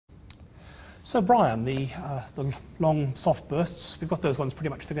So Brian, the long soft bursts, we've got those ones pretty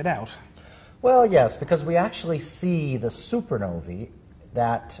much figured out. Well, yes, because we actually see the supernovae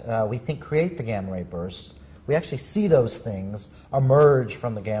that we think create the gamma ray bursts. We actually see those things emerge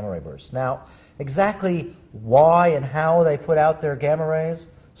from the gamma ray bursts. Now, exactly why and how they put out their gamma rays,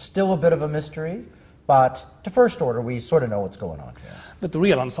 still a bit of a mystery, but to first order, we sort of know what's going on here. But the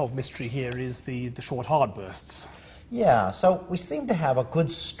real unsolved mystery here is the short hard bursts. Yeah, so we seem to have a good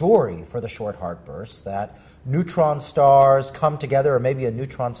story for the short hard bursts, that neutron stars come together, or maybe a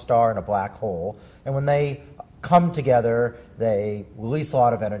neutron star and a black hole, and when they come together, they release a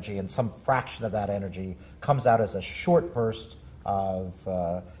lot of energy, and some fraction of that energy comes out as a short burst of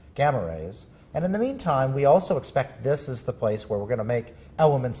gamma rays. And in the meantime, we also expect this is the place where we're going to make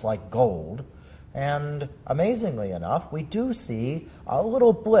elements like gold. And amazingly enough, we do see a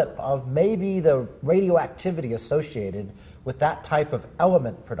little blip of maybe the radioactivity associated with that type of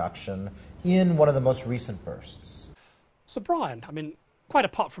element production in one of the most recent bursts. So Brian, I mean, quite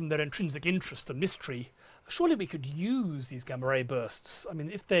apart from their intrinsic interest and mystery, surely we could use these gamma ray bursts. I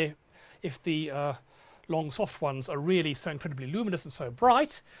mean, if the long soft ones are really so incredibly luminous and so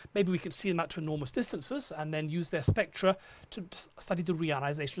bright, maybe we can see them out to enormous distances and then use their spectra to study the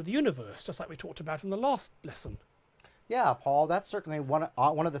reionization of the universe, just like we talked about in the last lesson. Yeah, Paul, that's certainly one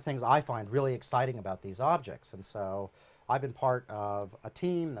of the things I find really exciting about these objects. And so I've been part of a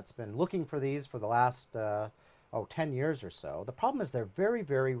team that's been looking for these for the last 10 years or so. The problem is they're very,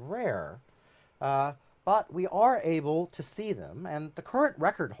 very rare, but we are able to see them. And the current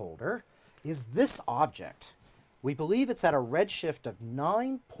record holder is this object. We believe it's at a redshift of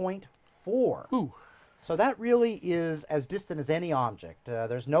 9.4. Ooh. So that really is as distant as any object.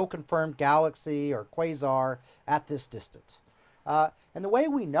 There's no confirmed galaxy or quasar at this distance. And the way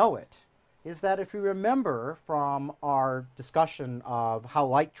we know it is that if you remember from our discussion of how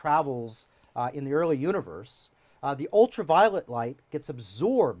light travels in the early universe, the ultraviolet light gets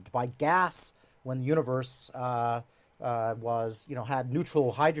absorbed by gas when the universe had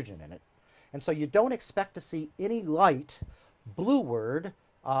neutral hydrogen in it. And so you don't expect to see any light blueward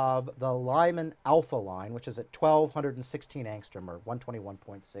of the Lyman alpha line, which is at 1216 angstrom, or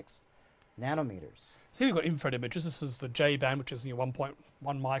 121.6 nanometers. So here we've got infrared images. This is the J band, which is 1.1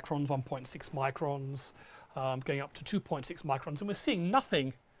 microns, 1.6 microns, going up to 2.6 microns. And we're seeing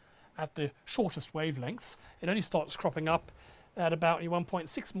nothing at the shortest wavelengths. It only starts cropping up at about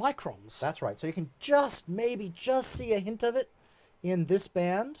 1.6 microns. That's right. So you can maybe just see a hint of it in this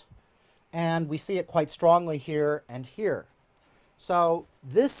band. And we see it quite strongly here and here. So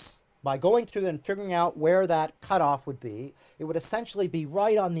this, by going through and figuring out where that cutoff would be, it would essentially be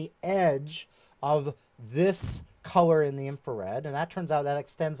right on the edge of this color in the infrared. And that turns out that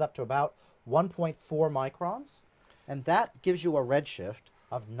extends up to about 1.4 microns. And that gives you a redshift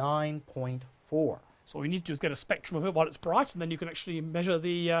of 9.4. So all you need to do is get a spectrum of it while it's bright, and then you can actually measure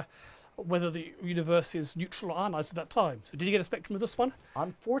the whether the universe is neutral or ionized at that time. So did you get a spectrum of this one?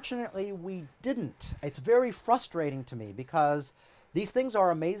 Unfortunately, we didn't. It's very frustrating to me because these things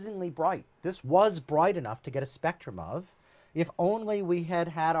are amazingly bright. This was bright enough to get a spectrum of, if only we had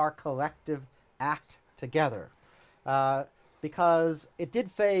had our collective act together. Because it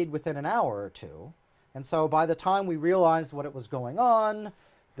did fade within an hour or two, and so by the time we realized what it was going on,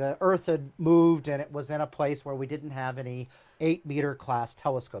 the Earth had moved and it was in a place where we didn't have any 8-meter class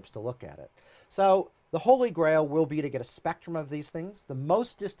telescopes to look at it. So the holy grail will be to get a spectrum of these things. The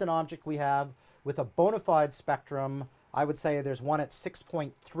most distant object we have with a bona fide spectrum, I would say there's one at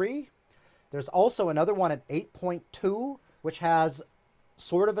 6.3. There's also another one at 8.2, which has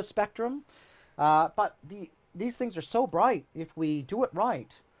sort of a spectrum. But these things are so bright, if we do it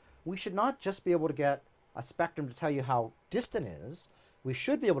right, we should not just be able to get a spectrum to tell you how distant it is. We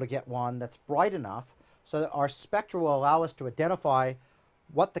should be able to get one that's bright enough so that our spectra will allow us to identify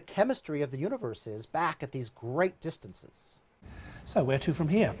what the chemistry of the universe is back at these great distances. So where to from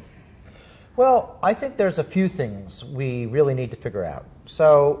here? Well, I think there's a few things we really need to figure out.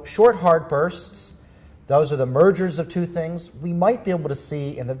 So short hard bursts, those are the mergers of two things. We might be able to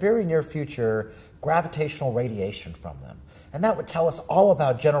see in the very near future gravitational radiation from them. And that would tell us all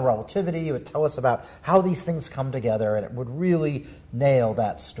about general relativity. It would tell us about how these things come together, and it would really nail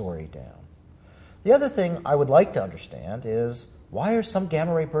that story down. The other thing I would like to understand is, why are some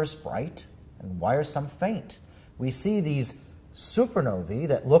gamma ray bursts bright and why are some faint? We see these supernovae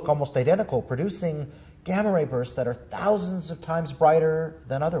that look almost identical producing gamma ray bursts that are thousands of times brighter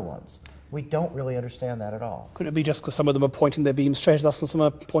than other ones. We don't really understand that at all. Could it be just because some of them are pointing their beams straight at us and some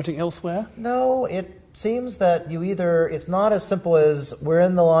are pointing elsewhere? No, it seems that it's not as simple as we're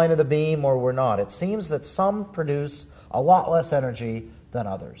in the line of the beam or we're not. It seems that some produce a lot less energy than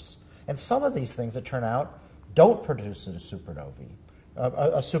others. And some of these things, it turns out, don't produce a supernova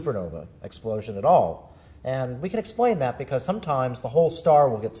explosion at all. And we can explain that because sometimes the whole star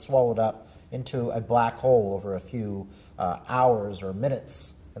will get swallowed up into a black hole over a few hours or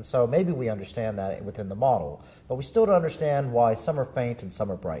minutes. And so maybe we understand that within the model. But we still don't understand why some are faint and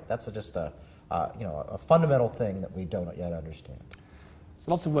some are bright. That's just a fundamental thing that we don't yet understand.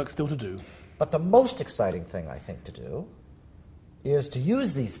 So lots of work still to do. But the most exciting thing, I think, to do is to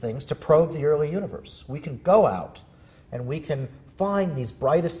use these things to probe the early universe. We can go out and we can find these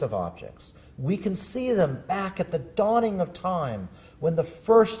brightest of objects. We can see them back at the dawning of time when the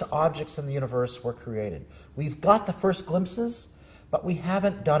first objects in the universe were created. We've got the first glimpses, but we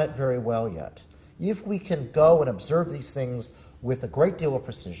haven't done it very well yet. If we can go and observe these things with a great deal of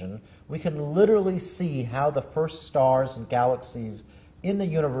precision, we can literally see how the first stars and galaxies in the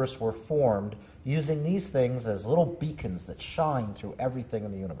universe were formed using these things as little beacons that shine through everything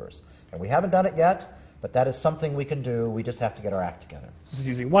in the universe. And we haven't done it yet, but that is something we can do. We just have to get our act together. This is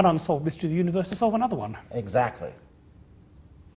using one unsolved mystery of the universe to solve another one. Exactly.